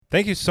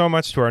Thank you so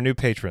much to our new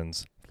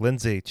patrons,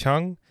 Lindsay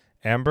Chung,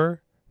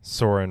 Amber,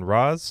 Soren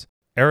Roz,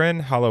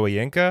 Aaron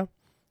Haloyenka,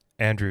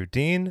 Andrew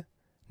Dean,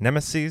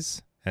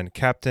 Nemesis, and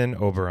Captain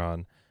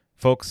Oberon.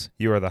 Folks,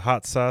 you are the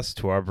hot sauce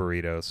to our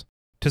burritos.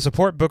 To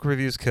support Book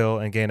Reviews Kill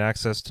and gain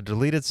access to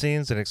deleted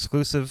scenes and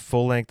exclusive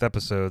full-length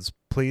episodes,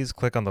 please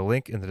click on the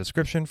link in the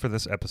description for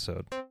this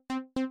episode.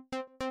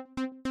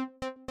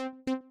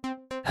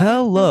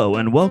 Hello,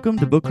 and welcome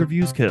to Book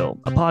Reviews Kill,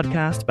 a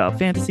podcast about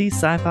fantasy,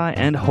 sci-fi,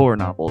 and horror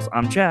novels.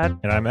 I'm Chad.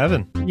 And I'm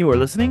Evan. You are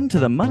listening to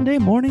the Monday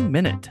Morning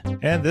Minute.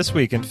 And this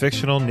week in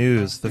fictional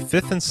news, the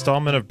fifth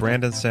installment of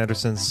Brandon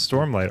Sanderson's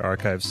Stormlight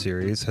Archive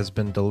series has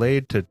been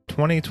delayed to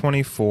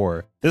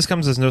 2024. This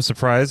comes as no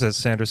surprise, as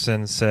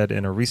Sanderson said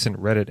in a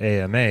recent Reddit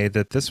AMA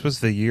that this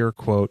was the year,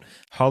 quote,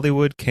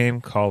 Hollywood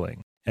came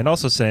calling. And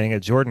also saying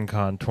at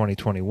JordanCon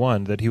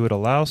 2021 that he would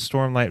allow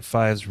Stormlight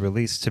 5's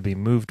release to be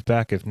moved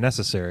back if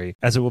necessary,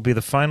 as it will be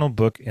the final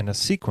book in a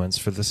sequence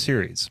for the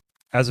series.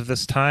 As of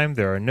this time,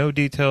 there are no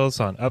details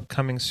on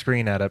upcoming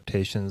screen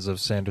adaptations of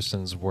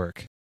Sanderson's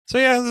work. So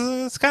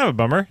yeah, it's kind of a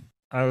bummer.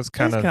 I was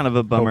kind of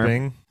a bummer.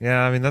 Hoping.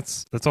 Yeah, I mean,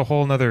 that's a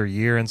whole nother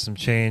year and some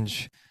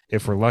change,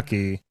 if we're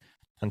lucky,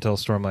 until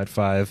Stormlight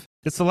 5.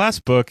 It's the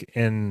last book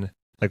in,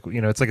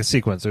 it's like a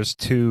sequence. There's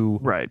two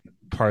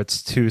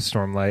parts to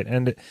Stormlight,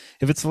 and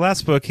if it's the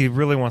last book, he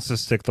really wants to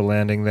stick the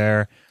landing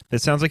there.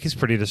 It sounds like he's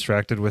pretty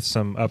distracted with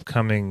some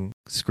upcoming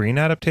screen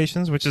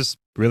adaptations, which is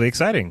really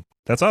exciting.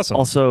 That's awesome.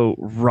 Also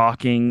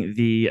rocking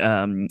the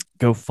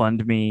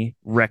GoFundMe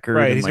record.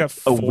 Right, he's got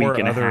a 4 week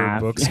and other a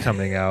half. books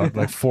coming out,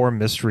 like 4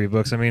 mystery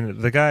books. I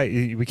mean, the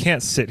guy, we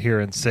can't sit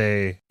here and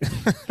say,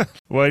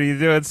 what are you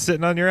doing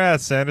sitting on your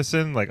ass,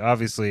 Sanderson? Like,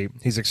 obviously,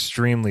 he's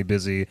extremely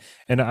busy,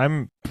 and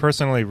I'm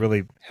personally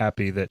really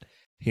happy that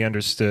he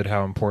understood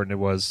how important it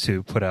was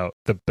to put out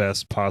the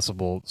best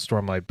possible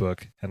Stormlight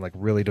book and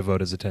really devote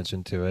his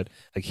attention to it.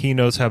 Like, he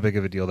knows how big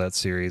of a deal that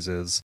series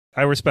is.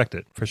 I respect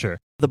it, for sure.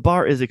 The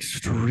bar is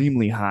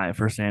extremely high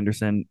for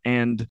Sanderson,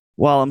 and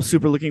while I'm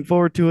super looking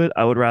forward to it,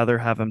 I would rather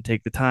have him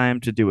take the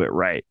time to do it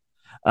right.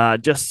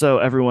 Just so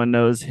everyone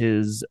knows,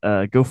 his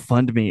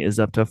GoFundMe is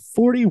up to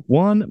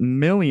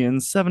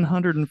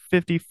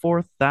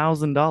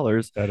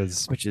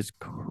 $41,754,000. Which is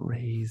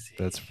crazy.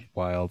 That's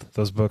wild.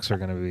 Those books are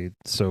going to be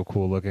so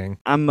cool looking.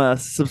 They're going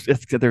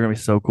to be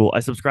so cool. I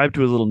subscribe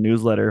to his little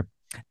newsletter,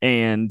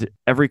 and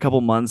every couple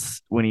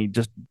months, when he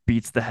just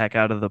beats the heck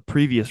out of the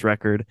previous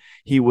record,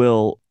 he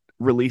will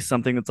release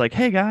something that's like,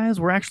 hey guys,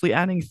 we're actually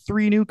adding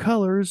 3 new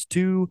colors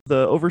to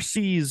the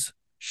overseas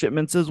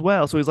shipments as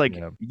well. So he's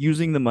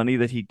using the money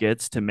that he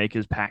gets to make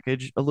his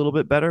package a little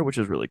bit better, which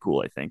is really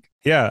cool, I think.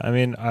 Yeah, I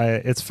mean,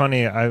 it's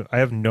funny. I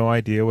have no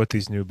idea what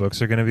these new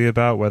books are going to be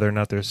about, whether or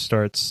not they're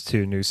starts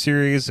to new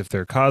series, if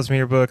they're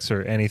Cosmere books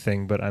or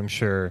anything, but I'm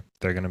sure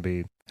they're going to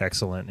be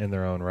excellent in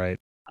their own right.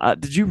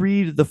 Did you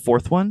read the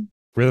 4th one?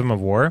 Rhythm of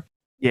War?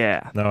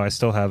 Yeah. No, I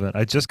still haven't.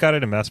 I just got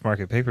it in mass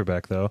market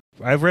paperback, though.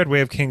 I've read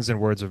Way of Kings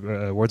and Words of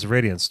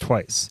Radiance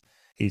twice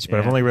each, but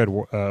I've only read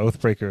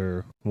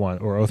Oathbringer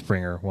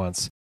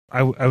once.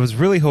 I was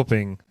really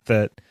hoping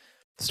that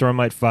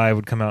Stormlight 5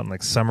 would come out in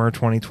summer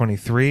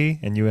 2023,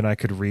 and you and I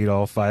could read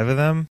all 5 of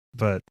them,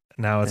 but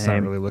now it's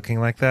not really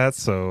looking like that,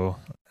 so...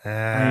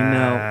 I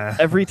know.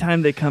 Every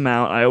time they come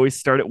out, I always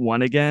start at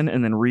 1 again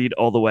and then read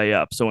all the way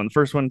up. So in the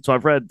first one,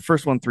 I've read the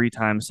first one 3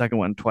 times, second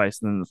one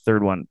twice, and then the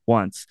third one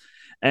once.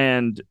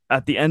 And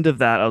at the end of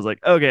that, I was like,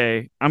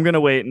 okay, I'm going to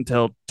wait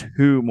until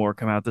 2 more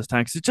come out this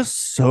time, because it's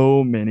just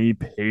so many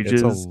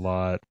pages. It's a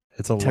lot.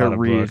 To lot of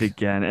read book.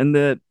 Again. And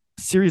the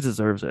series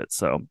deserves it.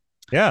 So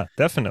yeah,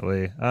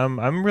 definitely.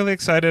 I'm really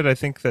excited. I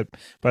think that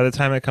by the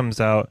time it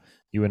comes out,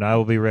 you and I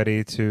will be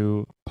ready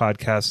to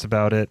podcast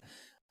about it.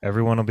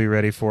 Everyone will be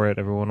ready for it.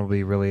 Everyone will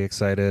be really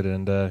excited.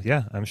 And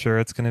yeah, I'm sure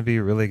it's going to be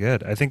really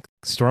good. I think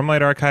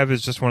Stormlight Archive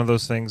is just one of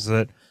those things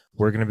that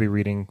we're going to be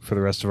reading for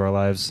the rest of our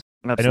lives.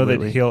 Absolutely. I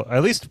know that he'll,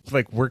 at least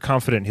we're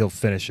confident he'll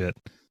finish it,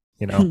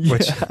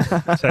 which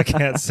I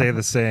can't say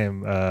the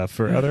same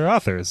for other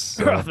authors.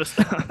 So.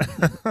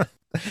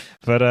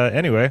 But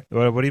anyway,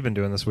 what have you been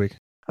doing this week?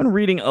 I'm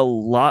reading a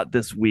lot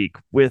this week.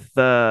 We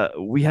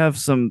have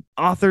some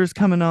authors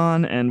coming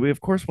on, and we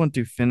of course want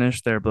to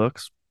finish their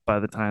books by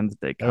the time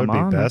that they come on.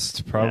 That would be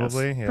best,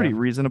 probably. Yes, yeah. Pretty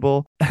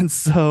reasonable. And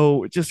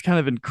so just kind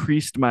of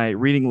increased my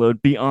reading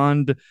load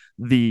beyond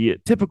the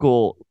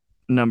typical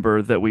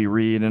number that we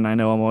read. And I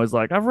know I'm always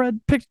like, I've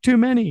picked too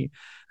many.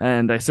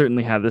 And I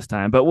certainly have this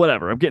time, but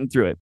whatever, I'm getting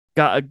through it.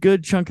 Got a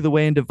good chunk of the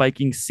way into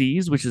Viking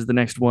Seas, which is the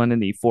next one in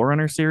the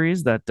Forerunner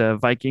series, that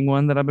Viking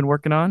one that I've been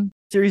working on.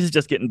 Series is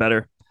just getting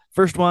better.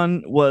 First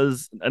one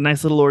was a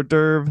nice little hors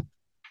d'oeuvre.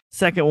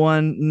 Second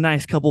one,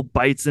 nice couple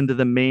bites into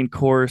the main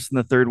course. And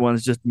the third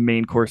one's just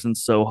main coursing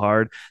so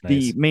hard. Nice.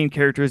 The main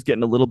character is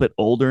getting a little bit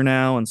older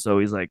now. And so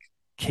he's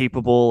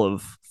capable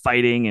of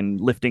fighting and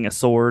lifting a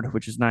sword,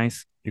 which is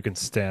nice. You can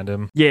stand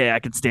him. Yeah, I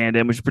can stand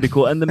him, which is pretty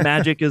cool. And the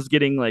magic is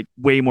getting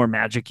way more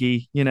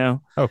magic-y,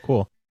 Oh,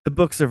 cool. The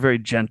books are very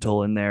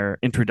gentle in their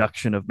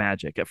introduction of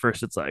magic. At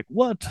first, it's like,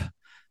 what?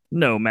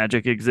 no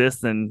magic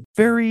exists, and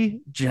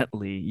very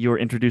gently you're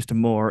introduced to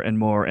more and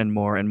more and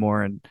more and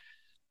more, and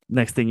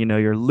next thing you know,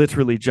 you're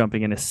literally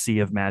jumping in a sea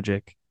of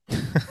magic.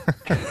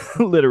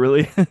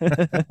 Literally.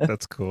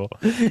 That's cool.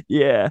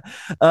 Yeah.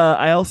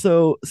 I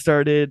also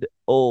started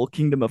old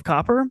Kingdom of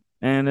Copper,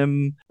 and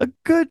am a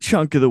good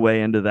chunk of the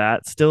way into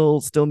that.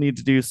 Still need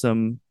to do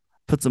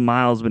put some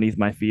miles beneath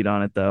my feet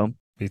on it though.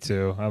 Me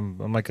too.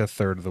 I'm like a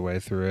third of the way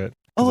through it.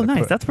 'Cause Oh,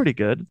 nice. That's pretty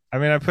good. I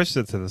mean, I pushed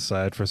it to the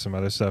side for some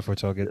other stuff,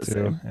 which I'll get to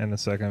Same. in a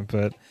second.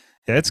 But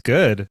yeah, it's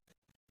good. I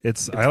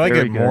It's like it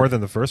very more good.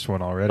 than the first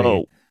one already.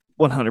 Oh,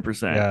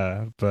 100%.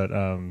 Yeah, but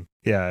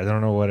yeah, I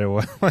don't know what it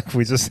was. Like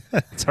we just,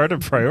 it's hard to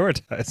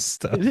prioritize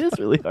stuff. It is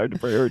really hard to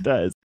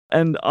prioritize.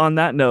 And on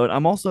that note,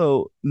 I'm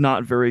also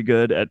not very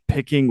good at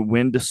picking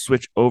when to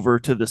switch over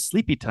to the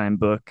sleepy time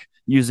book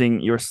using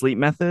your sleep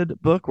method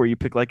book, where you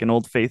pick like an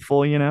old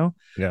faithful, Yeah.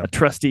 a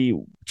trusty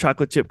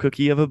chocolate chip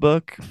cookie of a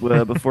book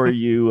before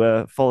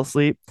you fall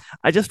asleep.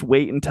 I just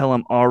wait until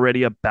I'm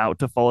already about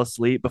to fall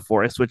asleep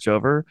before I switch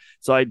over.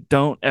 So I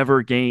don't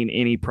ever gain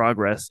any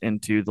progress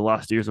into The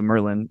Lost Years of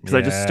Merlin because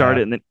I just start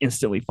Yeah, it and then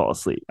instantly fall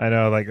asleep. I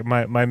know. Like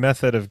my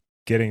method of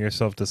getting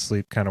yourself to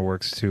sleep kind of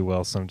works too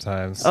well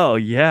sometimes. Oh,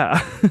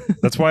 yeah.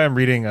 That's why I'm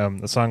reading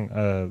a song.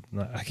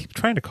 I keep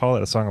trying to call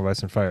it A Song of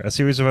Ice and Fire, a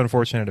series of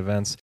unfortunate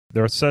events.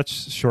 They're such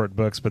short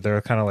books, but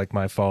they're kind of like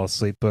my fall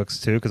asleep books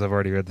too, because I've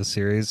already read the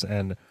series,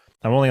 and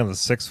I'm only on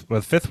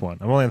the fifth one.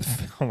 I'm only on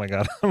oh my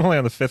god, I'm only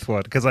on the fifth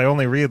one because I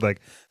only read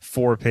like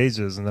 4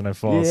 pages and then I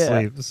fall Yeah.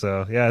 asleep.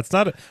 So yeah, it's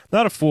not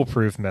a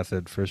foolproof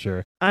method for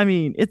sure. I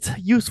mean, it's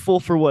useful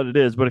for what it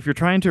is, but if you're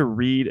trying to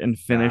read and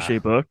finish a Ah,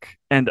 book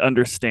and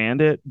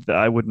understand it,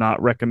 I would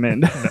not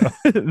recommend no.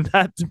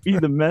 that to be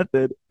the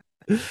method.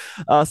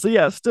 So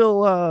yeah,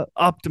 still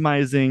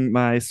optimizing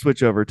my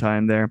switchover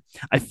time there.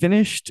 I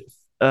finished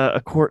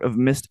A Court of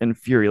Mist and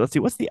Fury. Let's see,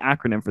 what's the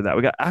acronym for that?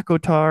 We got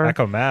ACOTAR,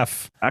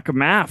 Akamath.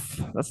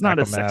 ACOMAF. That's not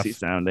as sexy Akamath.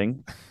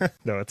 sounding.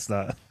 No, it's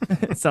not.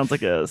 It sounds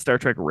like a Star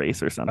Trek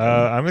race or uh, something.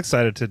 I'm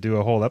excited to do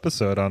a whole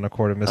episode on A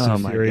Court of Mist Oh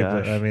and my Fury,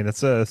 but I gosh. mean,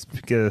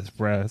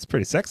 it's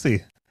pretty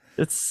sexy.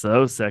 It's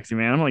so sexy,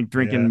 man. I'm like Yeah.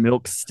 drinking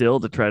milk still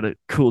to try to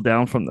cool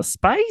down from the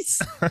spice.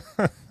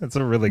 It's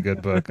a really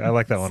good book. I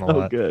like that one a So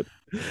lot. good.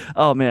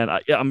 Oh man, I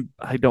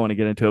don't want to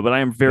get into it, but I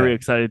am very Yeah,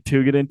 excited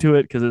to get into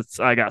it because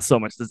I got so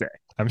much to say.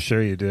 I'm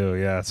sure you do.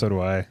 Yeah, so do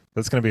I.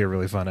 That's going to be a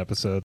really fun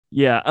episode.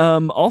 Yeah.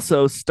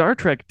 Also, Star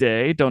Trek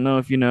Day. Don't know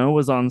if you know,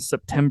 was on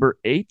September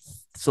 8th.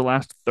 So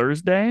last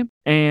Thursday,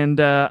 and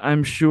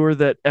I'm sure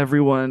that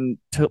everyone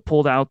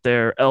pulled out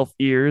their elf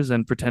ears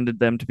and pretended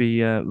them to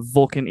be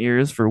Vulcan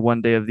ears for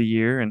one day of the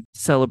year and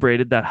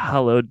celebrated that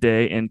hallowed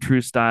day in true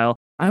style.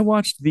 I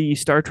watched the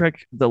Star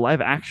Trek, the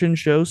live action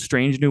show,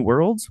 Strange New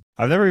Worlds.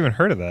 I've never even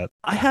heard of that.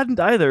 I hadn't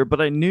either,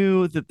 but I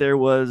knew that there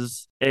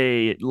was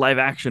a live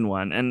action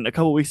one. And a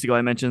couple weeks ago,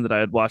 I mentioned that I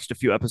had watched a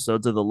few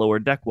episodes of the Lower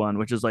Deck one,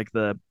 which is like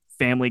the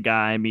Family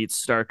Guy meets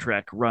Star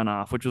Trek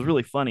runoff, which was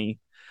really funny.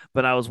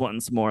 But I was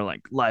wanting some more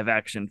like live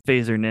action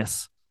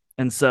phaserness.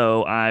 And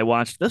so I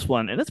watched this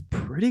one, and it's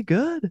pretty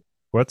good.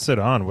 What's it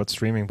on? What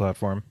streaming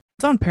platform?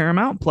 It's on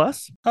Paramount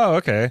Plus. Oh,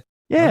 okay.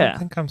 I don't Yeah.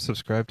 think I'm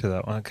subscribed to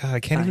that one. God, I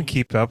can't even I,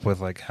 keep up with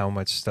like how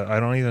much stuff. I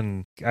don't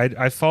even.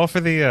 I fall for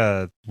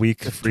the week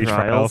the free trial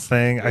trials.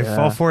 thing. I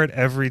fall Yeah, for it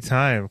every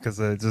time because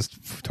I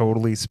just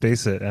totally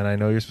space it, and I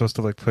know you're supposed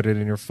to like put it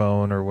in your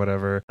phone or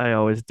whatever. I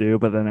always do,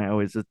 but then I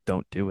always just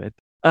don't do it.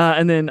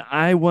 And then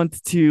I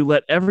want to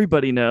let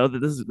everybody know that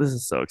this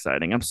is so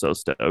exciting. I'm so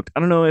stoked. I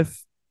don't know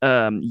if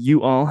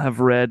you all have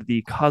read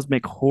the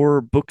cosmic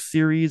horror book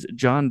series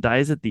John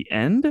Dies at the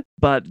End,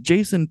 but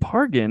Jason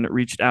Pargin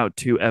reached out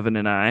to Evan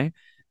and I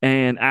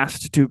and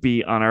asked to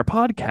be on our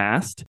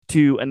podcast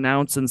to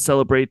announce and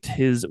celebrate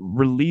his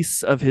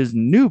release of his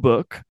new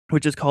book,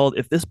 which is called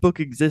If This Book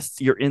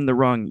Exists, You're in the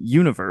Wrong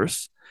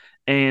Universe.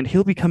 And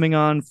he'll be coming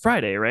on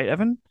Friday, right,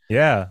 Evan?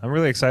 Yeah, I'm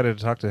really excited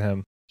to talk to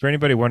him. For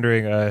anybody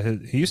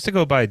wondering, he used to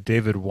go by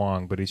David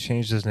Wong, but he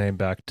changed his name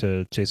back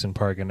to Jason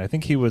Pargin. I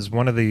think he was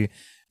one of the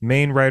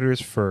main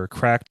writers for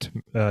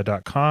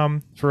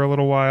Cracked.com for a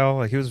little while.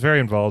 Like he was very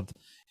involved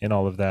in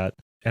all of that.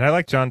 And I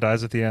like John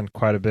Dies at the End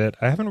quite a bit.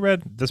 I haven't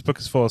read This Book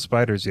is Full of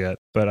Spiders yet,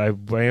 but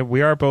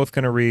we are both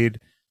going to read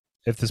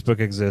If This Book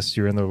Exists,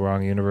 You're in the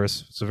Wrong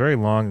Universe. It's a very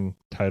long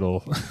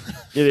title.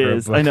 It for a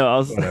is. I book. know. I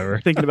was Whatever.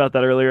 thinking about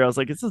that earlier. I was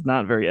like, this is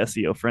not very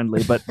SEO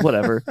friendly, but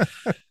whatever.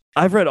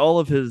 I've read all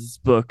of his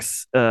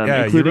books, Yeah,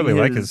 you including really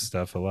like his his.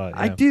 stuff a lot.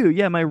 I Yeah. do.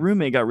 Yeah, my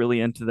roommate got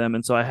really into them,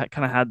 and so I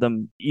kind of had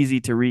them easy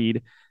to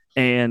read.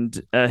 And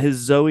his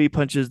Zoe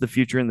Punches the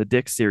Future in the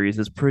Dick series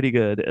is pretty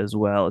good as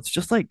well. It's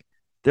just like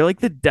they're like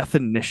the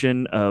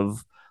definition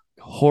of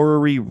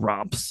horror-y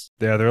romps.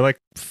 Yeah, they're like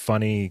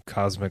funny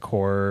cosmic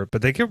horror,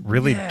 but they get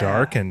really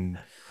dark Yeah. and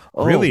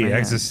Oh really man.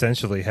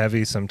 existentially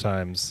heavy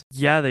sometimes.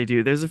 Yeah, they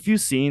do. There's a few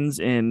scenes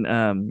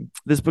in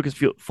this book is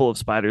full of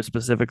spiders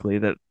specifically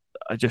that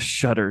I just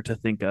shudder to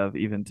think of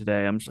even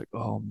today. I'm just like,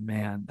 oh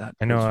man, that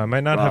I know was I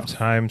might not have rough.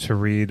 time to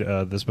read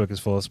This Book is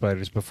Full of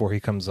Spiders before he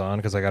comes on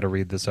because I got to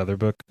read this other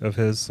book of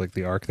his, like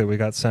the arc that we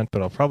got sent,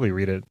 but I'll probably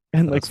read it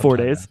In like four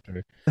sometime days.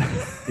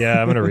 after.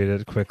 Yeah, I'm gonna read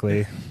it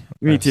quickly. I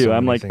Me have too. so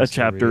I'm many like a things to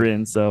chapter read.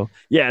 in. So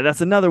yeah,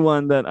 that's another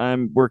one that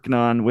I'm working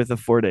on with a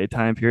 4 day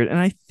time period. And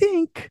I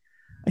think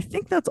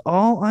that's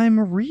all I'm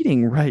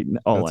reading right now.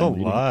 All That's a I'm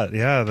reading. lot.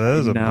 Yeah, that I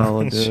is a know,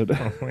 bunch. dude.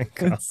 Oh my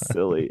God. It's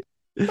silly.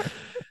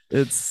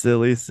 It's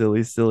silly,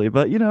 silly, silly.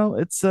 But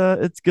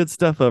it's good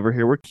stuff over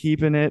here. We're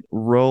keeping it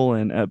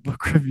rolling at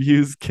Book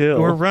Reviews We're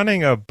Kill.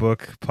 running a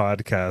book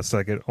podcast.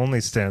 Like it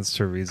only stands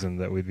to reason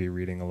that we'd be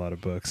reading a lot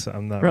of books.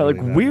 I'm not Right, like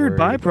really that weird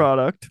worried about.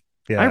 byproduct.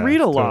 I Yeah, read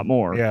a lot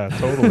more. yeah,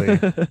 totally.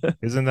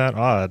 Isn't that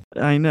odd?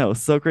 I know,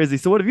 so crazy.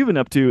 So what have you been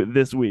up to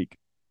this week?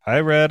 I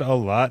read a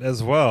lot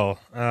as well.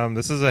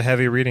 This is a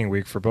heavy reading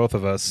week for both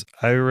of us.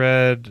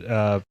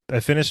 I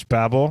finished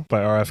Babel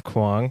by R.F.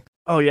 Kuang.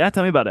 Oh yeah,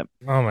 tell me about it.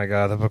 Oh my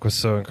God, that book was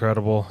so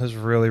incredible. It was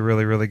really,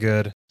 really, really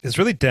good. It's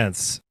really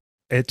dense.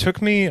 It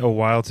took me a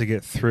while to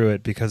get through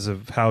it because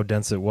of how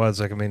dense it was.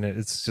 Like, I mean,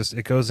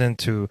 it goes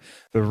into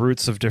the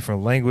roots of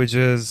different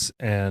languages,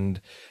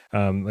 and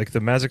like the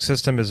magic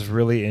system is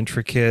really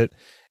intricate.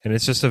 And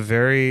it's just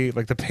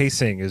like the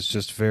pacing is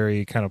just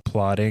very kind of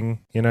plodding,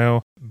 you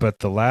know? But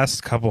the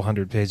last couple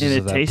hundred In pages a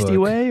of that tasty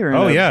book. way or in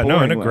Oh a yeah, no,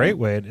 in boring a way? great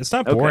way. It's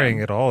not Okay.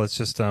 boring at all. It's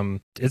just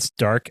it's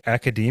dark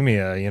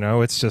academia, you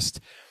know? It's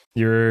just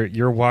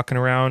you're walking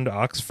around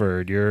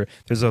Oxford.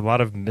 There's a lot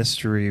of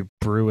mystery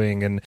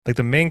brewing, and like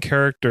the main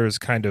character's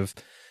kind of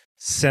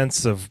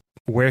sense of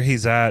where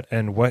he's at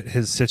and what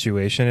his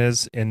situation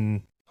is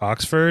in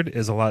Oxford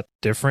is a lot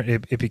different.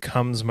 It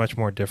becomes much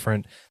more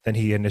different than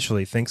he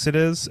initially thinks it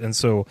is. And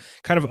so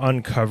kind of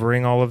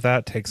uncovering all of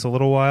that takes a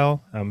little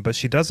while. But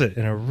she does it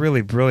in a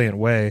really brilliant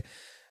way.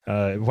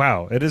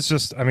 Wow. It is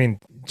just, I mean,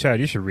 Chad,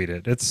 you should read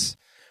it.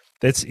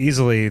 It's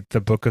easily the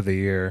book of the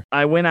year.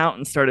 I went out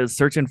and started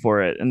searching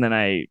for it, and then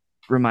I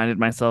reminded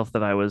myself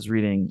that I was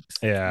reading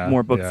Yeah.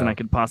 more books than I Yeah.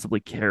 could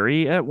possibly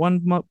carry at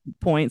one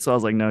point. So I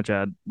was like, no,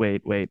 Chad,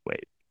 wait, wait,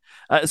 wait.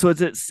 So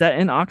is it set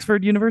in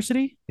Oxford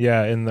University?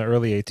 Yeah. In the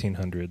early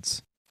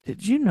 1800s.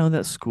 Did you know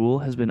that school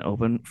has been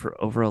open for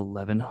over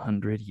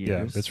 1,100 Yeah.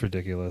 years? It's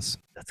ridiculous.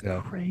 That's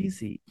Yeah.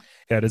 crazy.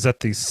 Yeah. It is at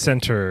the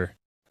center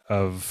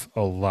of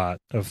a lot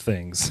of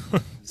things.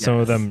 Some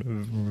of Yes.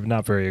 them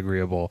not very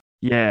agreeable.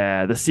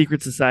 Yeah, the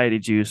secret society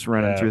juice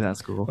running Yeah. through that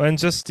school. And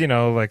just,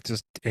 like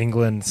just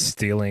England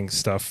stealing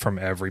stuff from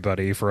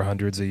everybody for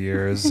hundreds of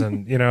years.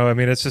 And, I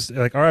mean, it's just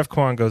like R.F.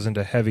 Kuang goes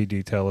into heavy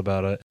detail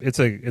about it. It's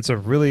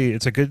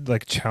a good,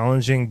 like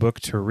challenging book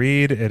to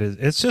read.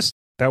 It's just,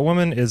 that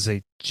woman is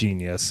a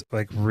genius.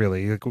 Like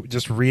really, like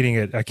just reading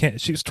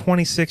it. She was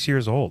 26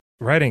 years old,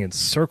 writing in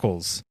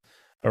circles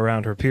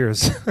around her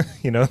peers,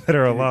 that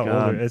are a Dear lot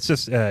God. older. It's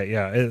just,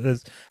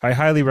 I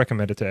highly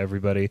recommend it to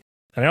everybody.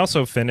 And I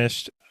also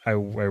I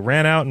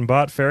ran out and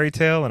bought Fairy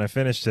Tale, and I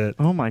finished it.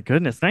 Oh my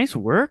goodness. Nice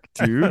work,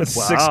 dude. Wow.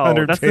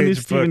 600 That's the new page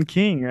Stephen book.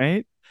 King,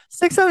 right?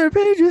 600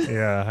 pages.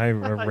 Yeah, I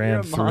You're ran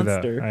a through that.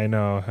 monster. I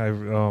know.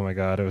 Oh my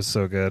God, it was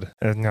so good.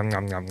 Nom,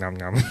 nom, nom, nom,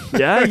 nom.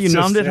 Yeah, you It's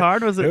nommed just- it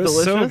hard. Was it was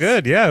delicious? so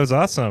good. Yeah, it was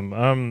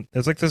awesome.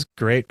 It's like this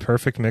great,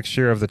 perfect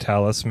mixture of the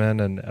Talisman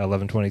and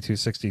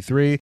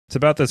 11/22/63. It's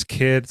about this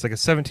kid. It's like a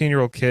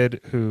 17-year-old kid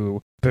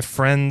who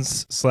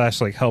befriends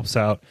 / like helps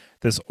out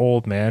this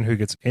old man who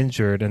gets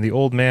injured, and the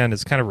old man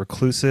is kind of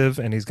reclusive,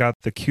 and he's got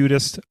the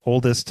cutest,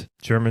 oldest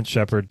German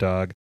Shepherd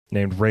dog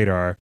named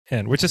Radar.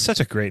 And which is such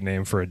a great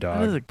name for a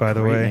dog, is a by the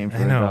great way. name for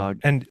I a know. dog.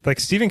 And like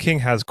Stephen King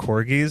has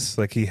corgis,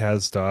 like he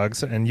has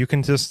dogs, and you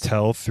can just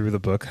tell through the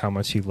book how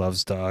much he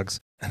loves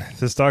dogs.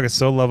 This dog is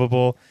so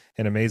lovable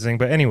and amazing.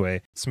 But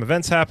anyway, some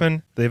events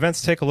happen. The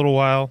events take a little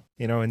while.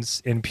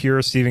 In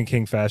pure Stephen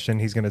King fashion,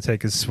 he's going to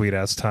take his sweet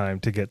ass time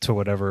to get to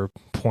whatever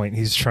point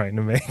he's trying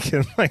to make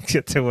and like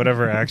get to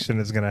whatever action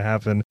is going to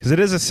happen. Because it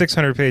is a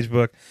 600-page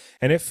book,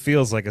 and it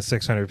feels like a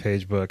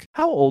 600-page book.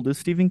 How old is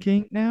Stephen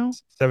King now?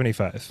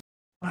 75.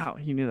 Wow,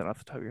 you knew that off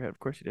the top of your head. Of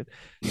course you did.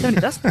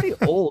 70, that's pretty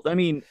old. I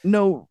mean,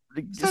 no,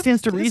 it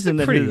stands to It's reason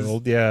that pretty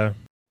old, yeah.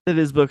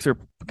 his books are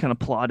kind of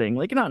plodding,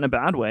 like not in a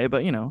bad way,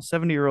 but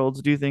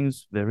 70-year-olds do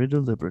things very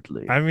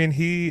deliberately. I mean,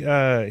 he's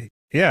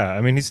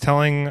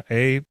telling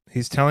a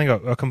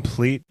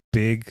complete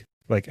big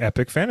like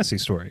epic fantasy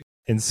story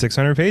in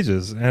 600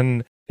 pages,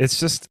 and it's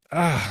just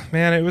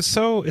man, it's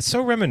so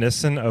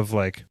reminiscent of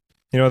like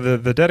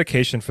the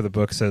dedication for the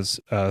book says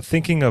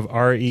thinking of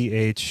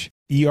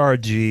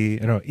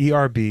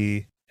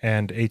ERB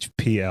and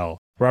HPL.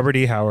 Robert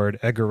E. Howard,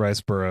 Edgar Rice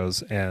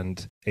Burroughs,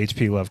 and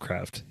H.P.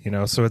 Lovecraft.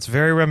 So it's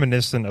very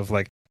reminiscent of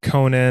like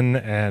Conan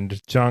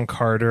and John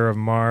Carter of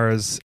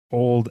Mars,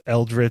 old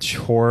eldritch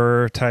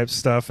horror type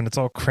stuff, and it's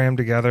all crammed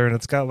together, and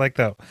it's got like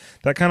that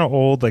kind of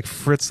old like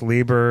Fritz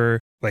Leiber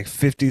like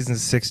 50s and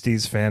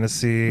 60s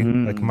fantasy,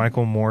 like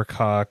Michael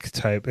Moorcock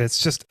type.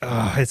 It's just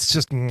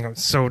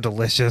so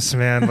delicious,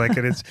 man. Like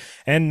it is,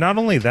 and not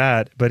only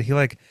that, but he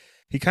like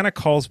he kind of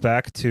calls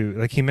back to,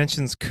 like, he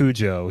mentions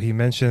Cujo, he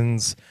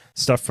mentions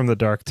stuff from the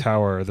Dark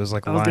Tower. There's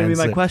like That was going to lines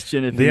be my that,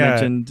 question if you yeah,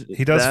 mentioned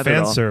he does that at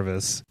fan all.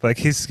 service. Like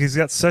he's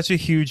got such a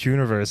huge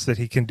universe that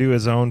he can do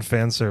his own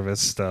fan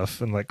service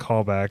stuff and like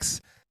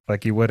callbacks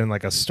like you would in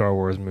like a Star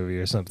Wars movie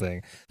or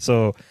something.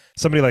 So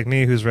somebody like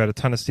me who's read a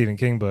ton of Stephen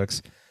King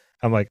books,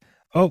 I'm like,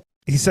 oh,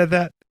 he said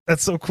that.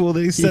 That's so cool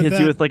that he He said hits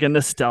that. you with like a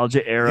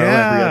nostalgia arrow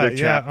every other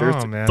chapter. Oh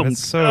It's man, like,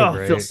 it's so oh,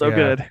 great. it feels so yeah.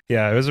 good.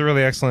 Yeah, it was a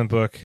really excellent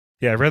book.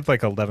 Yeah, I read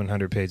like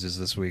 1,100 pages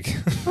this week.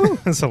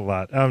 That's a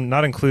lot.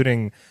 Not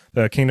including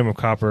the Kingdom of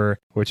Copper,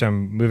 which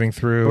I'm moving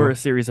through, Or a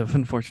series of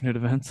unfortunate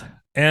events.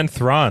 and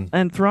Thrawn.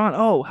 And Thrawn,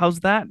 oh, how's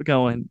that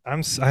going?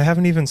 I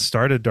haven't even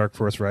started Dark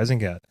Force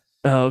Rising yet.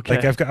 Oh, okay.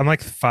 Like I'm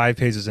like 5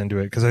 pages into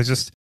it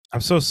because I'm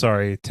so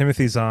sorry,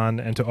 Timothy Zahn,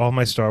 and to all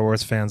my Star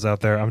Wars fans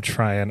out there. I'm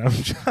trying,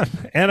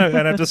 and I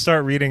have to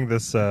start reading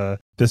this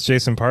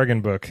Jason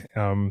Pargin book.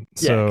 Yeah,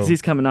 So because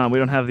he's coming on. We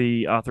don't have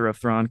the author of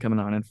Thrawn coming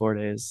on in 4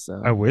 days.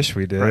 So I wish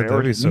we did. That'd be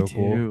priority. so Me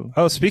cool. too.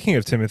 Oh, speaking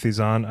of Timothy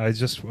Zahn, I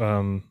just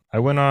I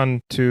went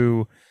on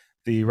to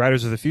the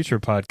Writers of the Future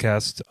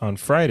podcast on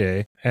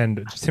Friday,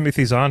 and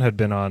Timothy Zahn had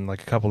been on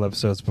like a couple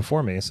episodes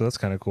before me, so that's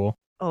kind of cool.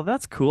 Oh,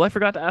 that's cool. I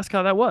forgot to ask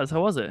how that was.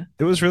 How was it?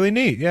 It was really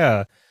neat.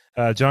 Yeah.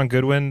 John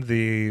Goodwin,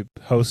 the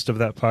host of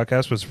that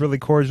podcast, was really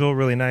cordial,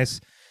 really nice.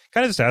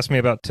 Kind of just asked me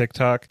about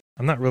TikTok.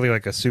 I'm not really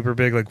like a super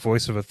big like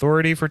voice of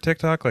authority for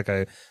TikTok. Like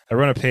I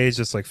run a page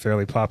that's like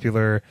fairly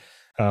popular,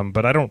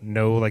 but I don't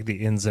know like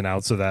the ins and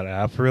outs of that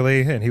app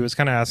really. And he was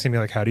kind of asking me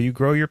like, how do you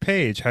grow your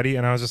page?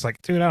 And I was just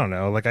like, dude, I don't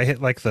know. Like I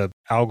hit like the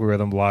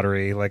algorithm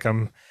lottery. Like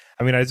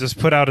I just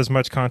put out as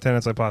much content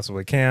as I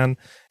possibly can,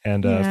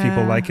 and if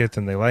people like it,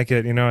 then they like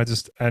it.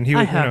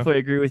 I halfway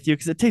agree with you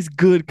because it takes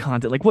good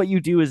content. Like what you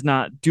do is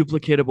not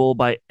duplicatable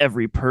by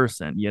every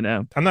person.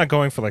 I'm not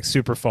going for like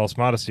super false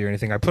modesty or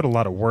anything. I put a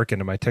lot of work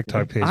into my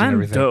TikTok page and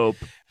everything. Dope,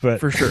 but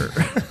for sure.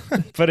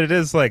 But it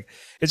is like,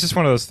 it's just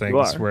one of those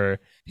things where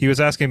he was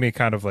asking me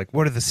kind of like,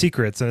 what are the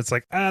secrets? And it's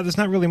like, there's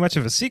not really much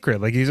of a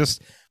secret. Like you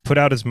just put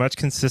out as much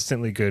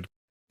consistently good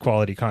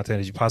quality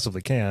content as you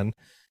possibly can.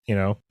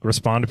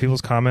 Respond to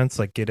people's comments,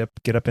 like get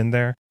up in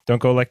there.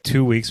 Don't go like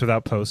 2 weeks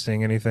without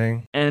posting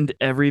anything. And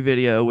every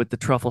video with the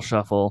truffle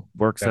shuffle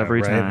works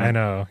every time. I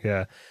know.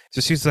 Yeah.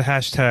 Just use the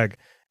hashtag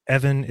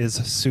Evan is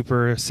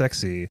super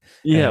sexy.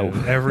 Yeah.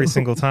 Every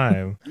single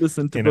time.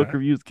 Listen to Book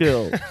Reviews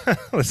Kill.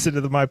 Listen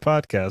to my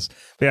podcast.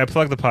 But yeah, I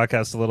plugged the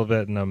podcast a little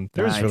bit, and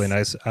it was really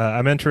nice.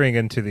 I'm entering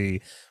into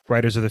the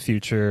Writers of the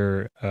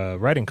Future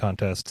writing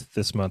contest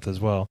this month as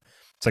well.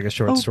 It's like a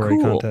short story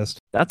contest.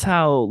 That's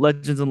how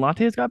Legends and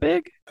Lattes got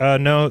big?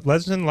 No,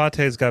 Legends and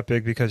Lattes got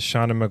big because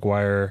Sean and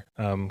McGuire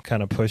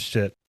kind of pushed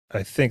it.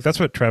 I think that's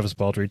what Travis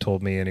Baldry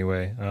told me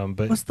anyway.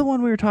 But what's the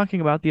one we were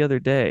talking about the other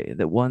day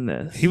that won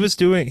this? He was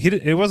doing.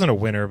 It wasn't a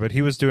winner, but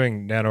he was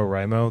doing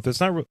NaNoWriMo.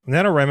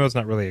 NaNoWriMo is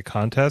not really a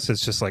contest.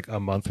 It's just like a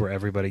month where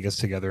everybody gets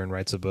together and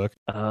writes a book.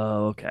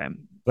 Oh, okay.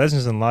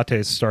 Legends and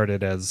Lattes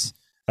started as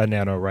a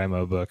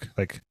NaNoWriMo book,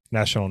 like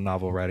National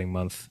Novel Writing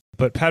Month.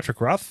 But Patrick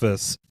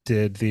Rothfuss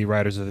did the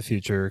Writers of the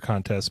Future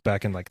contest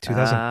back in like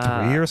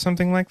 2003 or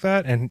something like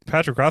that. And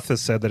Patrick Rothfuss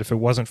said that if it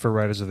wasn't for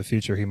Writers of the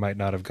Future, he might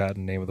not have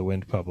gotten Name of the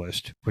Wind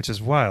published, which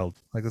is wild.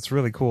 Like, that's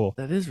really cool.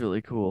 That is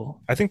really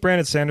cool. I think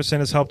Brandon Sanderson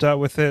has helped out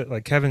with it,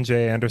 like Kevin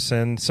J.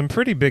 Anderson, some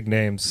pretty big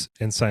names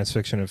in science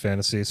fiction and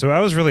fantasy. So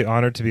I was really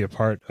honored to be a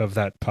part of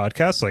that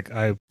podcast. Like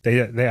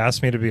they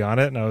asked me to be on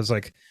it, and I was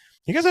like,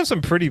 you guys have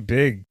some pretty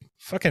big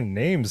fucking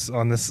names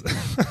on this.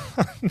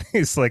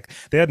 These, like,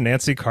 they had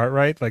Nancy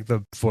Cartwright, like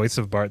the voice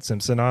of Bart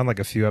Simpson, on like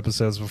a few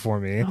episodes before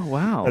me. Oh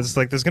wow. It's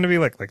like there's gonna be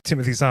like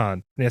Timothy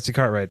Zahn, Nancy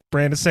Cartwright,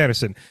 Brandon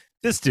Sanderson,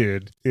 this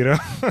dude, Yeah,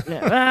 Evan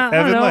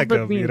I don't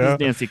Lacombe, know, does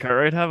Nancy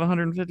Cartwright have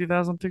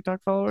 150,000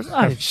 TikTok followers?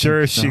 I'm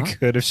sure she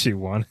could if she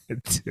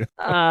wanted to.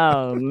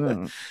 Oh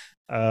no.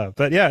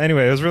 But yeah,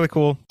 anyway, it was really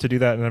cool to do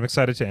that, and I'm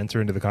excited to enter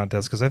into the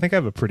contest because I think I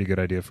have a pretty good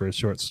idea for a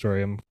short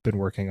story. I've been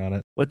working on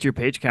it. What's your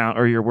page count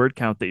or your word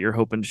count that you're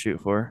hoping to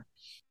shoot for?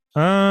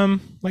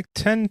 Like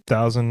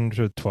 10,000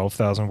 to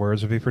 12,000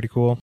 words would be pretty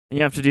cool. And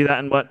you have to do that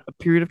in what, a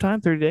period of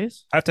time? 30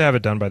 days? I have to have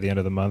it done by the end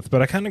of the month,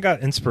 but I kind of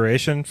got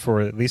inspiration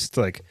for at least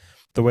like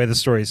the way the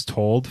story is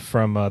told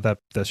from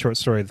the short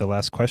story, The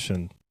Last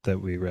Question, that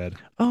we read.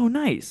 Oh,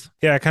 nice.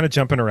 Yeah, kind of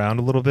jumping around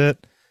a little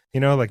bit,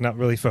 like not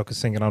really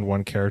focusing it on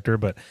one character,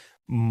 but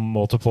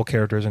multiple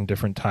characters in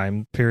different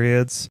time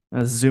periods.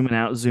 Zooming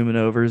out, zooming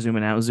over,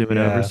 zooming out, zooming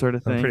over sort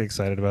of thing. I'm pretty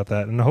excited about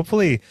that. And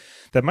hopefully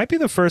that might be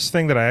the first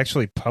thing that I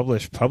actually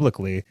publish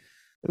publicly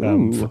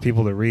for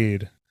people to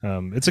read.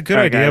 It's a good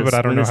idea, guys, but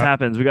I don't know. When this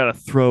happens, we got to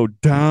throw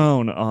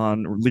down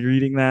on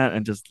reading that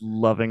and just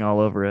loving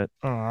all over it.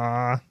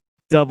 Aww.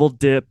 Double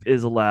dip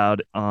is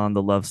allowed on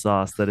the love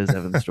sauce that is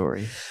Evan's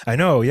story. I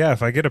know. Yeah.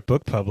 If I get a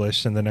book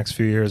published in the next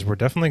few years, we're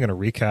definitely going to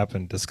recap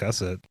and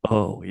discuss it.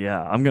 Oh,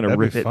 yeah. I'm going to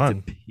rip it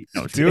to pieces.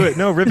 No, do it.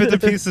 No, rip it to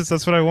pieces.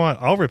 That's what I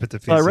want. I'll rip it to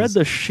pieces. I read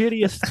the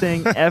shittiest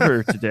thing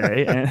ever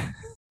today.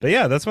 But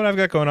yeah, that's what I've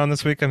got going on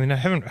this week. I mean, I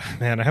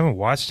haven't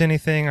watched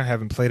anything. I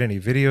haven't played any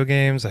video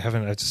games.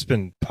 I've just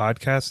been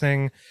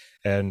podcasting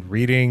and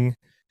reading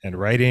and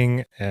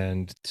writing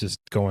and just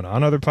going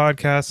on other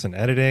podcasts and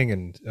editing.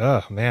 And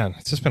oh man,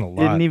 it's just been a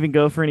lot. Didn't even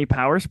go for any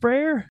power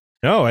sprayer?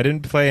 No, I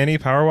didn't play any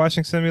power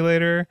washing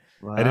simulator.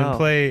 I didn't Wow.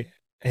 play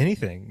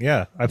anything.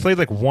 Yeah. I played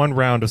like one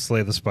round of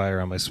Slay the Spire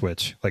on my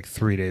Switch like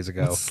 3 days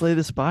ago. Let's Slay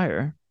the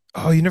Spire.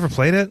 Oh, you never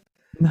played it?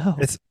 No.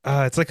 It's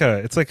like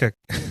a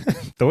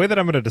the way that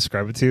I'm gonna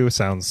describe it to you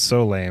sounds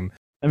so lame.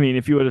 I mean,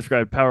 if you would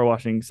describe power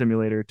washing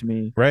simulator to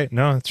me, Right?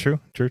 No, it's true.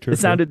 True. it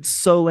sounded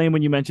so lame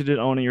when you mentioned it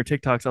on one of your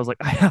TikToks. I was like,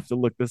 I have to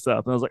look this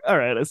up. And I was like, all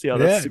right, I see how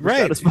that's super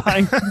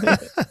satisfying.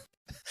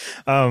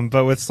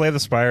 But with Slay the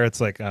Spire,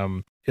 it's like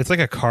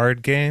a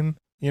card game,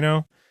 you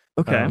know?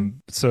 Okay.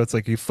 So it's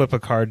like you flip a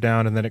card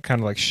down and then it kind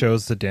of like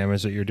shows the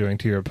damage that you're doing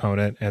to your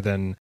opponent, and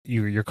then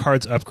your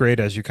cards upgrade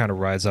as you kind of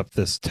rise up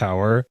this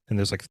tower, and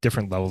there's like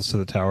different levels to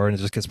the tower, and it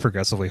just gets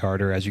progressively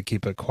harder as you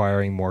keep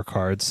acquiring more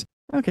cards.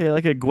 Okay,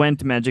 like a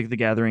Gwent Magic the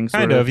Gathering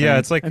sort Kind of, yeah. thing.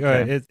 It's like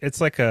Okay. it's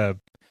like a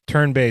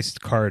turn-based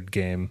card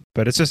game,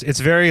 but it's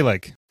very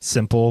like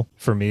simple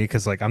for me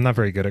because like I'm not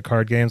very good at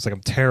card games. Like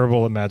I'm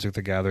terrible at Magic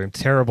the Gathering,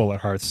 terrible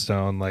at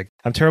Hearthstone. Like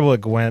I'm terrible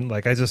at Gwent.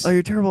 Like I just, Oh,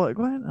 you're terrible at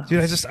Gwent? Oh,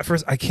 dude, I just at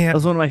first I that can't.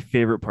 was one of my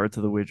favorite parts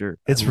of The Witcher.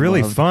 It's I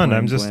really loved fun.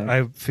 playing Gwent.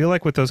 I feel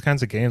like with those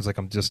kinds of games, like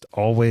I'm just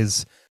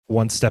always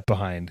one step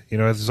behind. You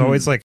know, there's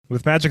always like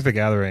with Magic the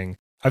Gathering,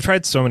 I've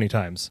tried so many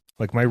times.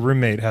 Like my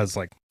roommate has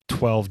like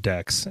 12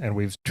 decks, and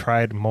we've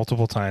tried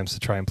multiple times to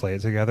try and play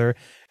it together.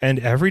 And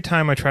every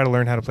time I try to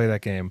learn how to play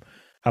that game,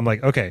 I'm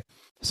like, okay,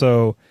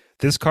 so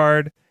this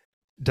card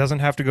doesn't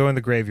have to go in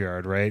the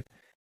graveyard, right?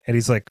 And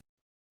he's like,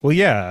 well,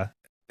 yeah,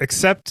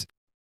 except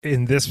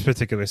in this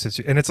particular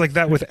situation. And it's like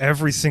that with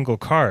every single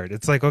card.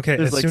 It's like, okay,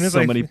 There's as like soon as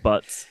so many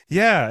butts.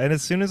 yeah, and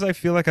as soon as I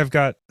feel like I've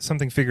got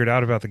something figured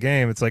out about the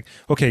game, it's like,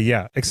 okay,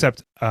 yeah,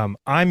 except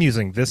I'm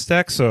using this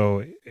deck,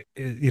 so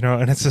you know,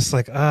 and it's just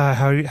like,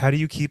 how do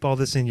you keep all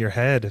this in your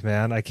head,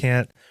 man? I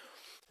can't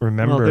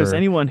remember. Well, if there's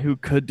anyone who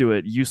could do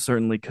it, you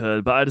certainly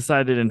could. But I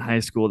decided in high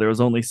school there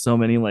was only so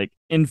many like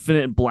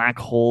infinite black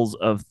holes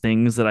of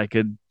things that I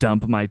could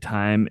dump my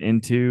time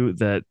into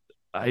that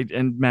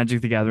and Magic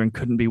the Gathering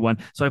couldn't be one.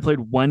 So I played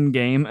one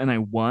game and I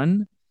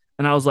won.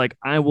 And I was like,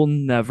 I will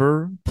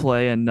never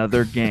play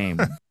another game.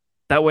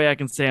 That way I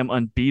can say I'm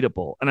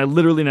unbeatable. And I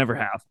literally never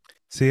have.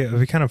 See, it would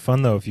be kind of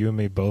fun though if you and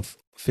me both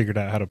figured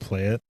out how to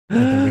play it, and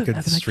then we could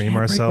And then I stream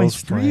can't break my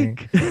ourselves playing.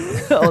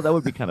 streak. Oh, that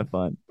would be kind of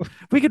fun.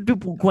 We could do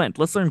Gwent.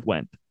 Let's learn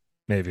Gwent.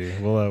 Maybe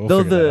we'll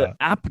Though figure that the out.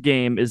 app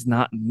game is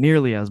not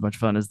nearly as much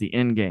fun as the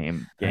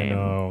in-game I game.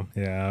 know.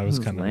 Yeah, I This was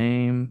is kind of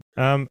lame.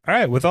 All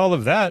right, with all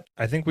of that,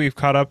 I think we've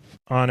caught up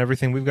on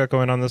everything we've got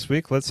going on this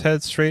week. Let's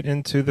head straight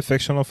into the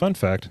fictional fun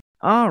fact.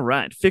 All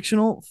right,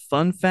 fictional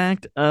fun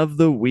fact of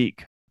the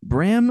week.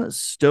 Bram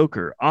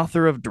Stoker,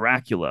 author of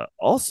Dracula,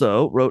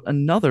 also wrote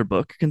another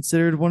book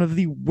considered one of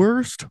the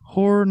worst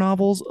horror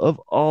novels of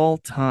all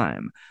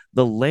time.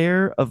 The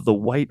Lair of the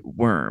White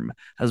Worm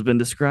has been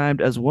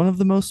described as one of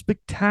the most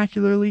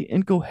spectacularly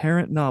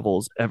incoherent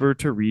novels ever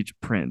to reach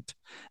print,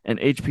 and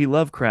H.P.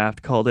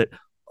 Lovecraft called it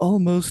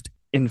almost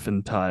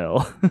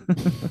infantile.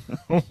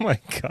 Oh my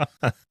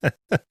god.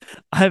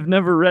 I've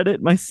never read it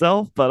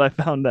myself, but I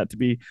found that to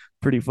be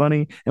pretty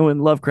funny. And when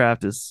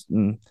Lovecraft is,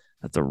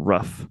 that's a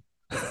rough.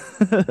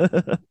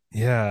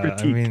 Yeah, I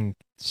Critique. mean,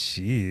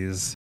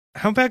 jeez.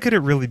 How bad could it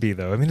really be,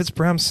 though? I mean, it's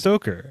Bram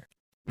Stoker.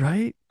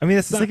 Right? I mean,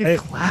 it's It's not. like a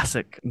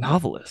classic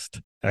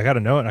novelist. I gotta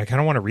know it. I kind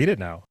of want to read it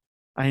now.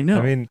 I know.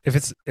 I mean, if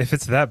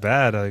it's that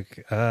bad,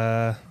 like,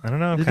 I don't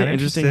know. I'm Isn't kind it of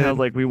interesting interested. how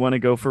like we want to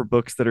go for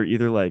books that are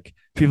either like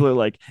people are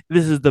like,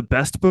 this is the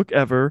best book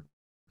ever,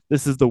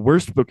 this is the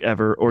worst book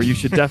ever, or you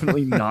should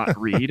definitely not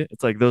read.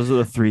 It's like those are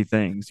the three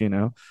things, you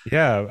know?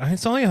 Yeah, I mean,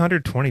 it's only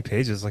 120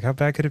 pages. Like, how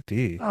bad could it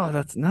be? Oh,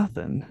 that's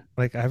nothing.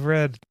 Like, I've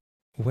read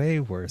way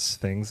worse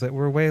things that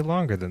were way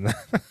longer than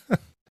that.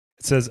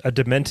 It says a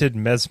demented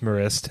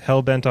mesmerist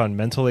hell-bent on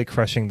mentally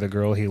crushing the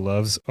girl he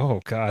loves. Oh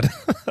God.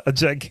 A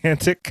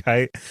gigantic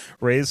kite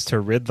raised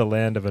to rid the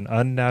land of an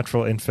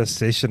unnatural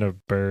infestation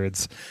of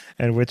birds,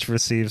 and which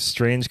receives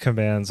strange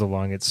commands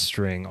along its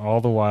string.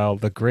 All the while,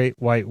 the great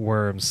white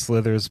worm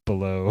slithers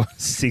below,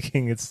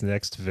 seeking its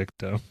next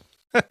victim.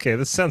 Okay,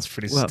 this sounds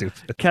pretty Well,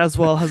 stupid.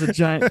 Caswell has a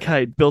giant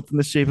kite built in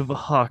the shape of a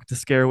hawk to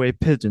scare away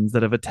pigeons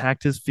that have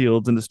attacked his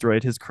fields and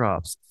destroyed his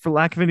crops. For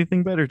lack of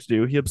anything better to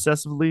do, he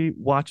obsessively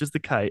watches the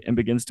kite and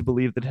begins to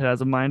believe that it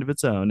has a mind of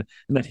its own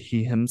and that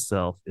he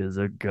himself is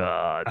a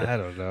god. I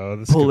don't know.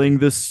 This could Pulling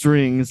the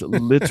strings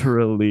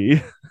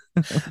literally.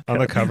 on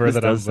the cover This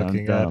that I'm does sound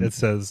looking at, dumb. it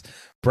says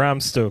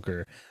Bram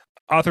Stoker,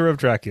 author of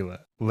Dracula,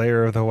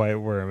 Lair of the White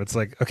Worm. It's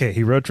like, okay,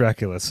 he wrote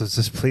Dracula, so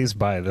just please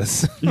buy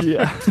this.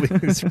 Yeah.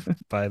 Please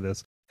buy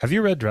this. Have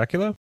you read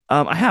Dracula?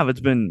 I have. It's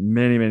been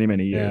many, many,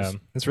 many years. Yeah,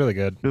 it's really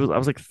good. I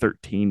was like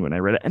 13 when I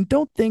read it and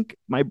don't think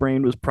my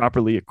brain was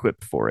properly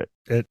equipped for it.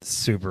 It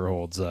super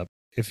holds up.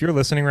 If you're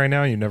listening right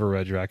now and you never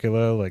read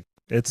Dracula, like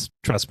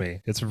trust me,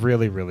 it's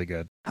really, really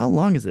good. How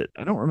long is it?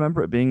 I don't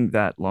remember it being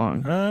that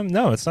long.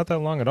 No, it's not that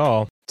long at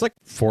all. It's like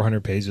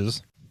 400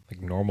 pages,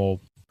 like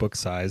normal book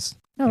size.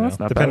 No, you that's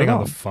know, not depending bad at on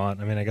all. the font.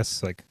 I mean, I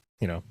guess like,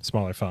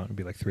 smaller font would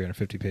be like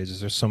 350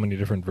 pages. There's so many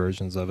different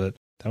versions of it.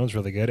 That one's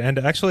really good. And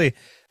actually,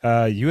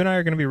 you and I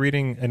are going to be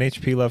reading an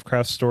H.P.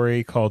 Lovecraft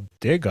story called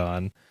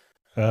Dagon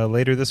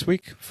later this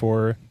week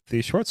for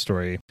the short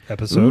story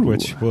episode, Ooh.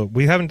 which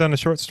we haven't done a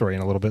short story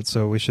in a little bit,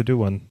 so we should do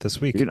one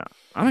this week. Dude,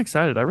 I'm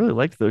excited. I really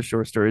liked those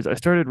short stories. I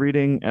started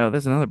reading.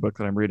 There's another book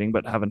that I'm reading,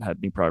 but haven't had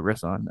any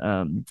progress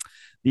on.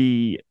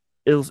 The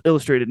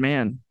Illustrated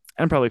Man.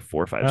 I'm probably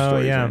 4 or 5 Oh,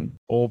 stories yeah. in.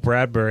 Old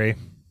Bradbury.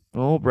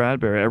 Oh,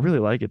 Bradbury. I really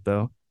like it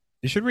though.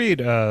 You should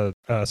read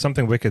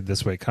Something Wicked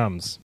This Way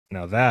Comes.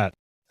 Now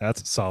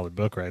that's a solid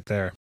book right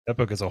there. That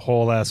book is a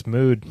whole ass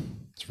mood.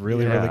 It's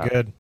really, really Yeah.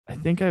 good. I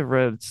think I've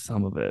read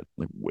some of it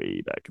like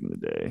way back in the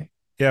day.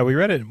 Yeah, we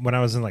read it when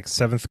I was in like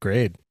 7th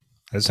grade.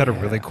 I just had a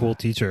really Yeah. cool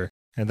teacher.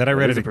 And then I That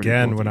read is it a pretty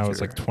again cool when I was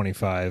teacher. like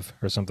 25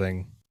 or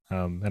something.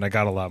 And I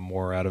got a lot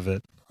more out of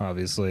it,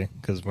 obviously,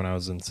 because when I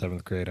was in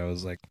 7th grade, I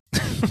was like,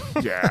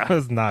 Yeah. I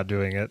was not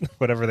doing it,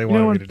 whatever they You wanted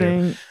know me one to do.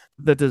 thing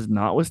that does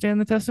not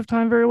withstand the test of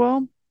time very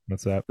well?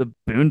 What's that? The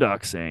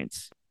Boondock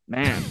Saints.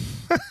 Man,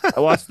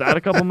 I watched that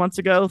a couple months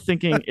ago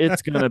thinking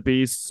it's gonna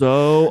be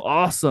so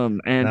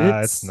awesome, and Nah,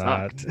 it it's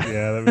not. sucked.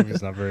 Yeah, that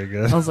movie's not very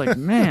good. I was like,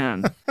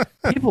 man,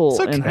 people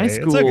It's in high okay, it's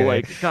school okay.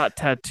 like got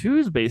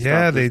tattoos based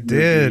Yeah, off they this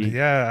did. movie.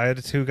 Yeah, I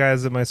had 2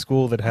 guys at my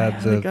school that I had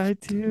had a guy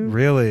too.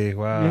 Really?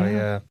 Wow, Yeah.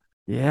 yeah.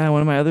 Yeah, one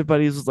of my other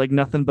buddies was like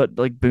nothing but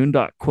like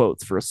Boondock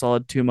quotes for a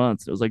solid 2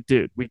 months. It was like,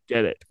 dude, we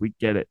get it. We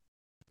get it.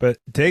 But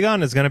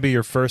Dagon is going to be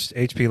your first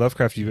H.P.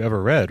 Lovecraft you've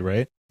ever read,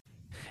 right?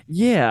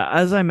 Yeah,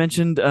 as I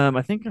mentioned,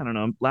 I think I don't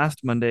know,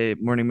 last Monday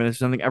morning minutes or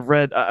something.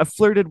 I've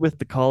flirted with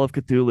the Call of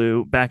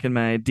Cthulhu back in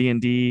my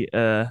D&D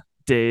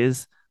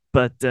days,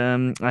 but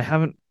I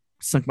haven't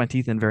sunk my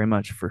teeth in very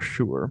much for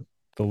sure.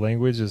 The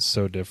language is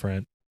so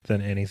different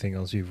than anything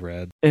else you've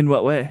read. In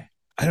what way?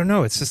 I don't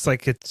know. It's just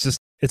like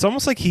it's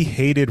almost like he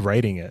hated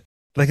writing it.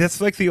 Like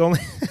that's like the only.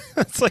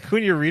 It's like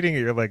when you're reading it,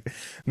 you're like,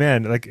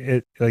 man, like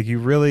it, like you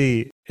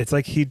really. It's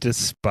like he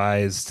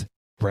despised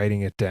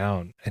writing it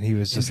down, and he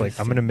was just like,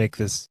 I'm gonna make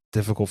this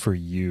difficult for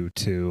you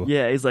too.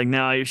 Yeah, he's like,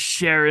 now you're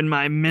sharing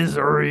my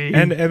misery.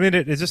 And I mean,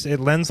 it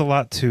lends a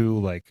lot to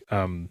like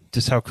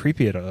just how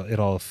creepy it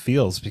all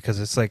feels, because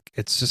it's like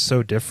it's just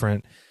so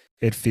different.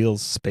 It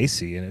feels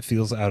spacey and it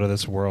feels out of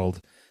this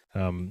world.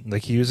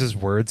 Like he uses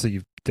words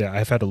that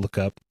I've had to look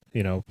up,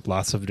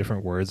 lots of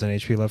different words in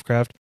H.P.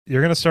 Lovecraft.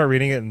 You're going to start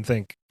reading it and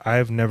think,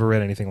 I've never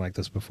read anything like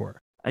this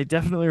before. I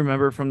definitely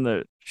remember from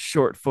the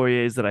short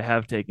foyers that I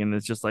have taken,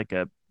 it's just like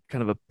a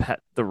kind of a pet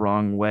the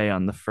wrong way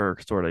on the fur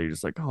sort of. You're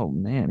just like, oh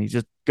man, he's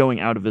just going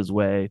out of his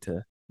way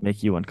to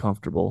make you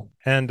uncomfortable.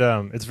 And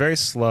it's very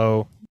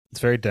slow. It's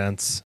very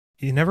dense.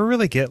 You never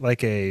really get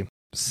like a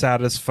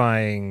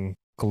satisfying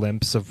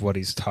glimpse of what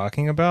he's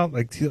talking about.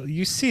 Like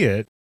you see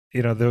it.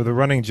 The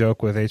running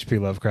joke with H.P.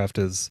 Lovecraft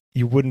is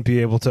you wouldn't be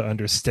able to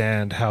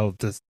understand how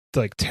this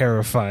like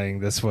terrifying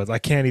this was. I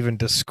can't even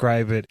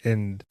describe it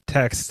in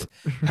text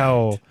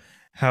how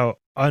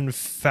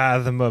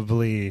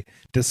unfathomably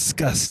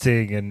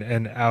disgusting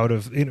and out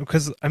of,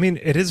 because I mean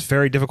it is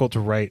very difficult to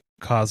write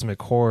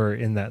cosmic horror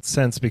in that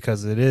sense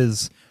because it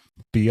is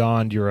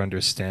beyond your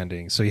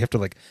understanding. So you have to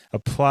like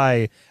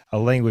apply a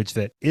language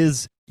that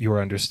is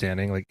your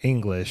understanding, like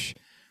English,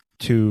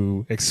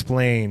 to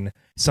explain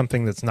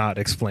something that's not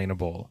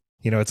explainable.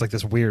 It's like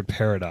this weird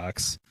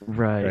paradox,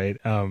 Right.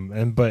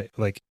 but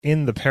like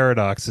in the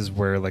paradox is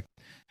where like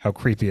how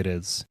creepy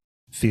it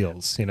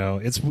feels.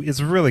 It's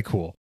really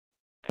cool.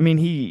 I mean,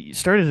 he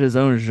started his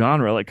own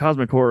genre, like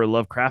cosmic horror,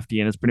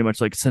 Lovecraftian is pretty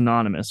much like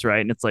synonymous, right?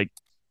 And it's like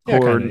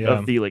horror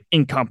of the like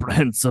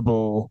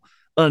incomprehensible,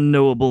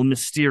 unknowable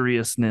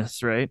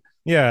mysteriousness, right?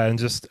 Yeah, and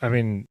just I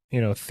mean,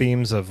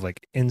 themes of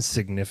like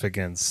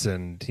insignificance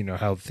and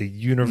how the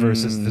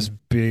universe is this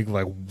big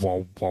like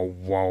whoa whoa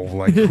whoa,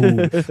 like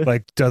who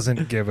like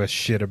doesn't give a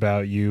shit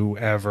about you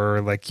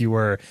ever, like you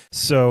are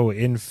so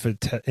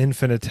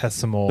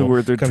infinitesimal. The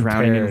words are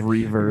drowning in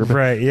reverb,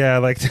 right? Yeah,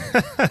 like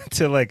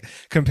to like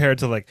compared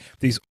to like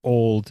these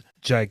old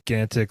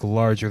gigantic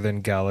larger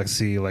than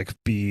galaxy like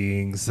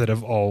beings that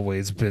have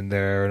always been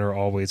there and are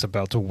always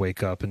about to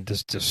wake up and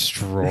just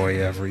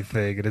destroy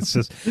everything. And it's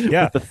just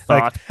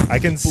like I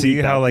can see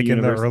how like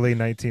in the early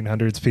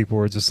 1900s people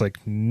were just like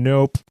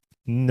nope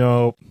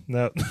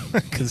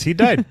because he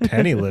died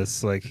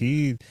penniless. Like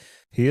he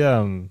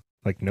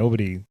like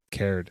nobody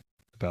cared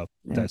about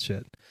that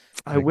shit.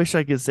 I wish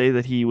I could say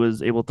that he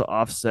was able to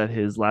offset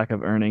his lack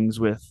of earnings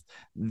with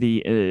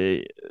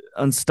the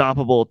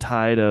unstoppable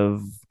tide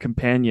of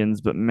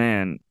companions, but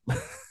man,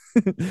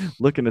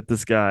 looking at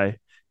this guy,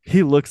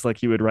 he looks like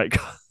he would write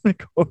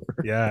comic horror.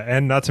 Yeah,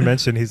 and not to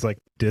mention he's like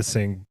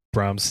dissing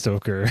Bram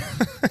Stoker.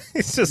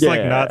 He's just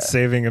like not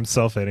saving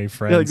himself any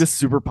friends. Yeah, like this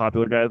super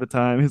popular guy at the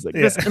time. He's like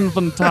this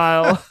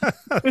infantile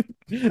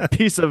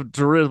piece of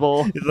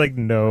drivel. He's like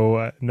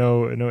no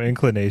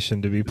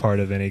inclination to be part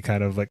of any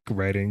kind of like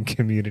writing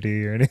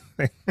community or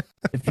anything.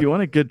 If you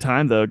want a good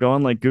time though, go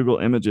on like Google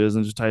Images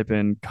and just type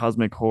in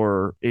cosmic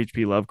horror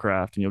H.P.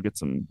 Lovecraft and you'll get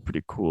some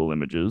pretty cool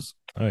images.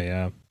 Oh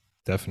yeah,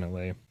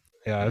 definitely.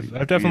 Yeah,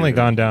 I've definitely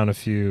gone down a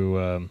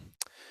few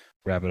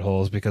rabbit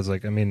holes because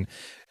like I mean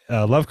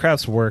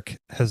Lovecraft's work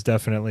has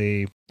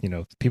definitely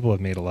people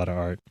have made a lot of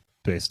art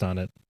based on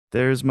it.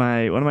 There's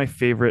one of my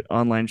favorite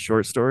online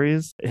short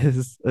stories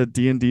is a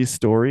D&D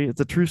story. It's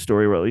a true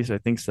story, or at least I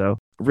think so,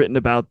 written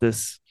about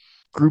this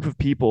group of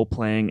people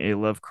playing a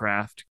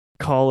Lovecraft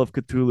Call of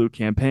Cthulhu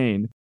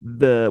campaign.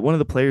 One of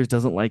the players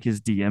doesn't like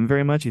his DM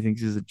very much. He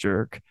thinks he's a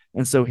jerk.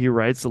 And so he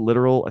writes a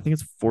literal, I think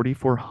it's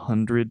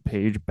 4,400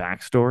 page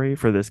backstory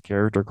for this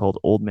character called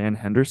Old Man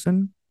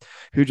Henderson,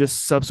 who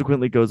just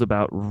subsequently goes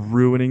about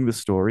ruining the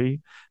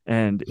story.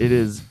 And it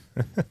is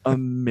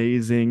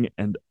amazing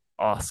and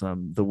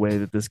awesome the way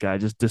that this guy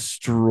just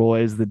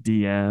destroys the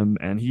DM,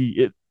 and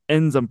it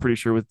ends, I'm pretty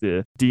sure, with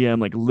the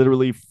DM like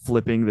literally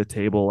flipping the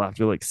table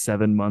after like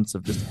 7 months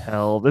of just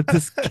hell that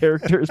this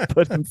character has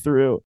put him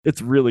through.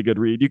 It's really good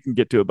read. You can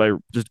get to it by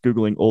just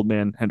Googling Old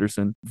Man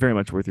Henderson. Very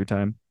much worth your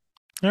time.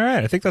 All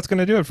right, I think that's going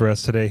to do it for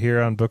us today here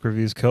on Book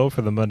Reviews Kill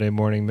for the Monday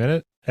Morning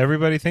Minute.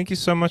 Everybody, thank you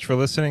so much for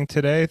listening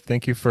today.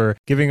 Thank you for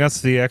giving us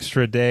the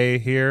extra day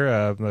here.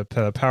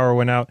 The power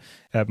went out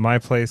at my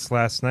place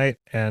last night,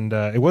 and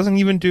it wasn't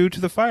even due to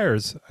the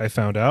fires, I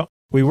found out.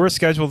 We were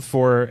scheduled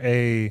for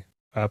a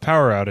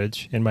power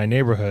outage in my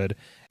neighborhood,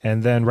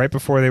 and then right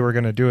before they were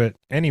going to do it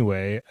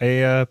anyway,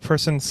 a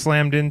person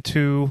slammed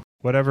into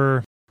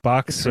whatever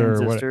box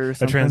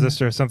a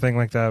transistor or something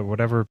like that,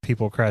 whatever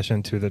people crash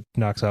into that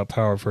knocks out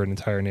power for an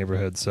entire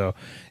neighborhood. So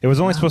it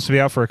was only supposed to be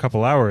out for a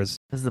couple hours.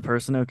 Is the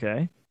person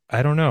okay?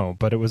 I don't know,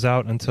 but it was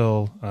out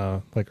until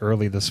like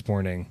early this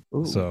morning.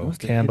 Ooh, so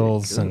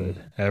candles and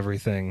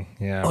everything.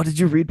 Yeah. Oh, did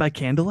you read by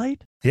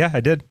candlelight? Yeah, I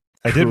did.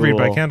 I did read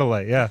by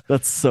candlelight. Yeah.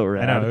 That's so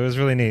rad. I know, it was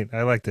really neat.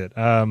 I liked it.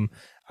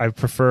 I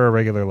prefer a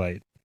regular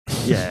light.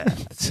 Yeah.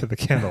 To the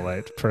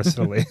candlelight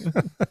personally.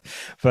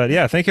 But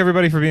yeah, thank you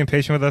everybody for being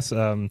patient with us.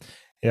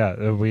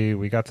 Yeah,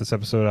 we got this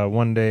episode out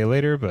one day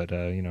later, but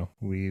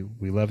we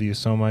love you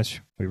so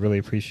much. We really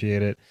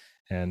appreciate it,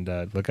 and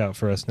look out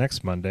for us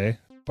next Monday,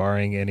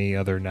 barring any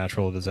other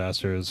natural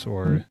disasters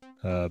or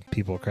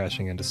people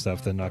crashing into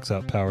stuff that knocks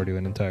out power to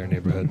an entire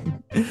neighborhood.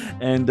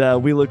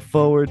 And we look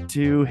forward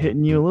to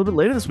hitting you a little bit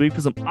later this week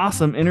for some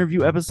awesome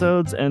interview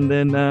episodes, and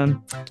then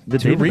the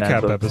two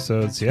recap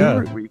episodes.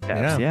 Yeah,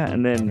 recaps. Yeah,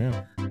 and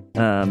then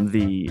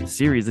the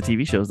series, the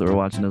TV shows that we're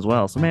watching as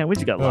well. So man, we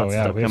just got lots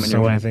of stuff coming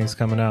your way. So many things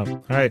coming out.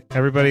 All right,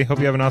 everybody. Hope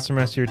you have an awesome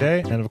rest of your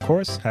day, and of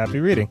course,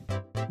 happy reading.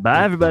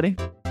 Bye, everybody.